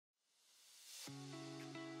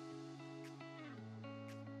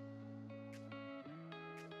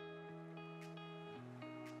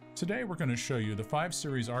Today we're going to show you the 5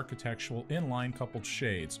 Series architectural inline coupled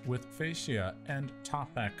shades with fascia and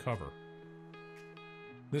top back cover.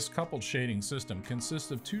 This coupled shading system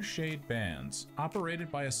consists of 2 shade bands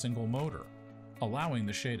operated by a single motor, allowing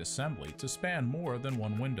the shade assembly to span more than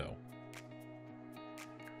one window.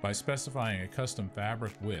 By specifying a custom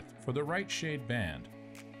fabric width for the right shade band,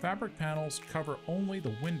 fabric panels cover only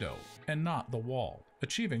the window and not the wall,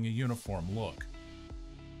 achieving a uniform look.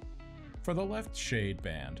 For the left shade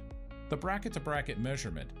band, the bracket-to-bracket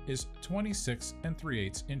measurement is 26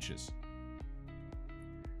 3/8 inches.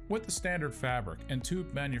 With the standard fabric and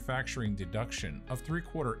tube manufacturing deduction of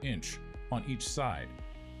 3/4 inch on each side,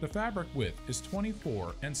 the fabric width is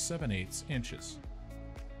 24 7/8 inches.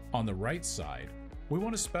 On the right side, we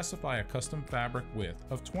want to specify a custom fabric width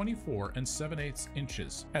of 24 7/8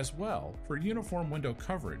 inches as well for uniform window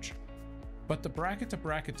coverage, but the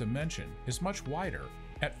bracket-to-bracket dimension is much wider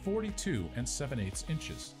at 42 7/8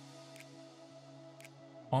 inches.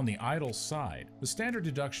 On the idle side, the standard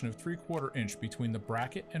deduction of 3/4 inch between the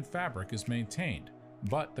bracket and fabric is maintained,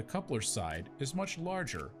 but the coupler side is much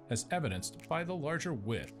larger as evidenced by the larger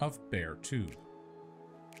width of bare tube.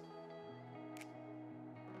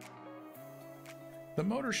 The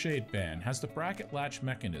motor shade band has the bracket latch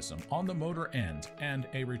mechanism on the motor end and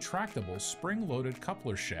a retractable spring-loaded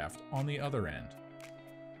coupler shaft on the other end.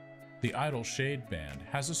 The idle shade band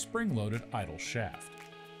has a spring-loaded idle shaft.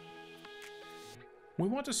 We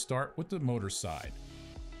want to start with the motor side.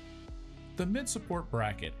 The mid-support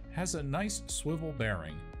bracket has a nice swivel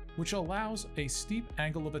bearing, which allows a steep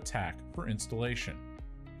angle of attack for installation.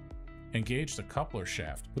 Engage the coupler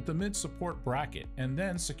shaft with the mid-support bracket and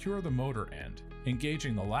then secure the motor end,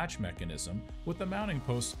 engaging the latch mechanism with the mounting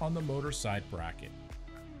posts on the motor side bracket.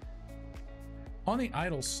 On the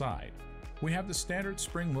idle side, we have the standard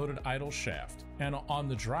spring-loaded idle shaft, and on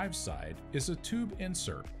the drive side is a tube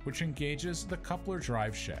insert which engages the coupler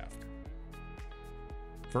drive shaft.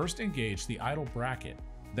 First engage the idle bracket,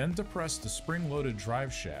 then depress the spring-loaded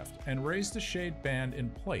drive shaft and raise the shade band in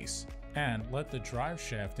place, and let the drive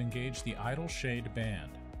shaft engage the idle shade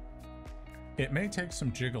band. It may take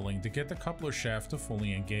some jiggling to get the coupler shaft to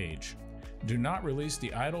fully engage. Do not release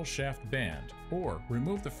the idle shaft band or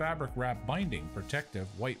remove the fabric wrap binding protective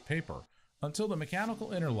white paper until the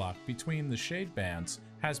mechanical interlock between the shade bands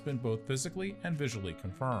has been both physically and visually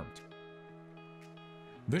confirmed.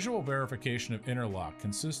 Visual verification of interlock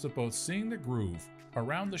consists of both seeing the groove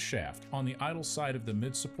around the shaft on the idle side of the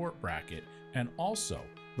mid-support bracket and also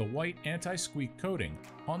the white anti-squeak coating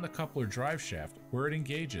on the coupler drive shaft where it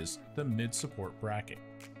engages the mid-support bracket.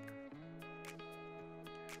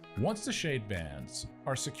 Once the shade bands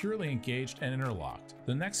are securely engaged and interlocked,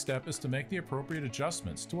 the next step is to make the appropriate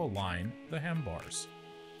adjustments to align the hem bars.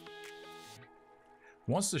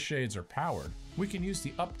 Once the shades are powered, we can use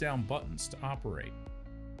the up-down buttons to operate.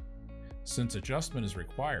 Since adjustment is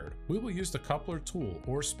required, we will use the coupler tool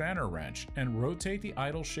or spanner wrench and rotate the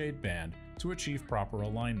idle shade band to achieve proper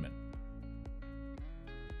alignment.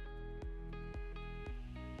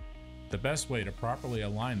 The best way to properly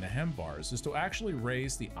align the hem bars is to actually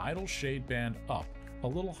raise the idle shade band up a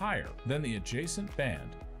little higher than the adjacent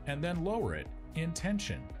band and then lower it in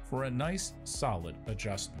tension for a nice solid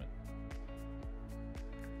adjustment.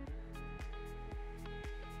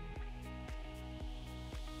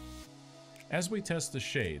 As we test the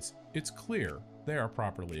shades, it's clear they are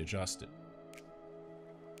properly adjusted.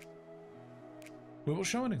 We will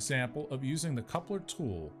show an example of using the coupler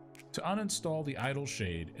tool to uninstall the idle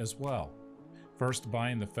shade as well. First,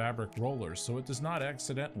 bind the fabric roller so it does not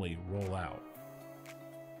accidentally roll out.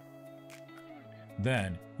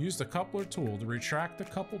 Then, use the coupler tool to retract the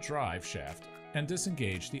couple drive shaft and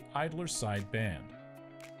disengage the idler side band.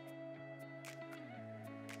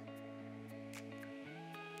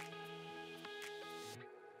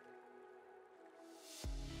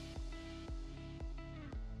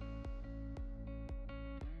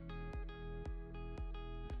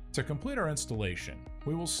 To complete our installation,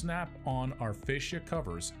 we will snap on our fascia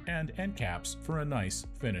covers and end caps for a nice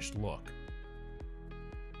finished look.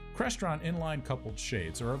 Crestron inline coupled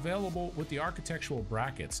shades are available with the architectural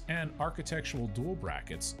brackets and architectural dual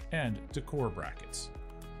brackets and decor brackets.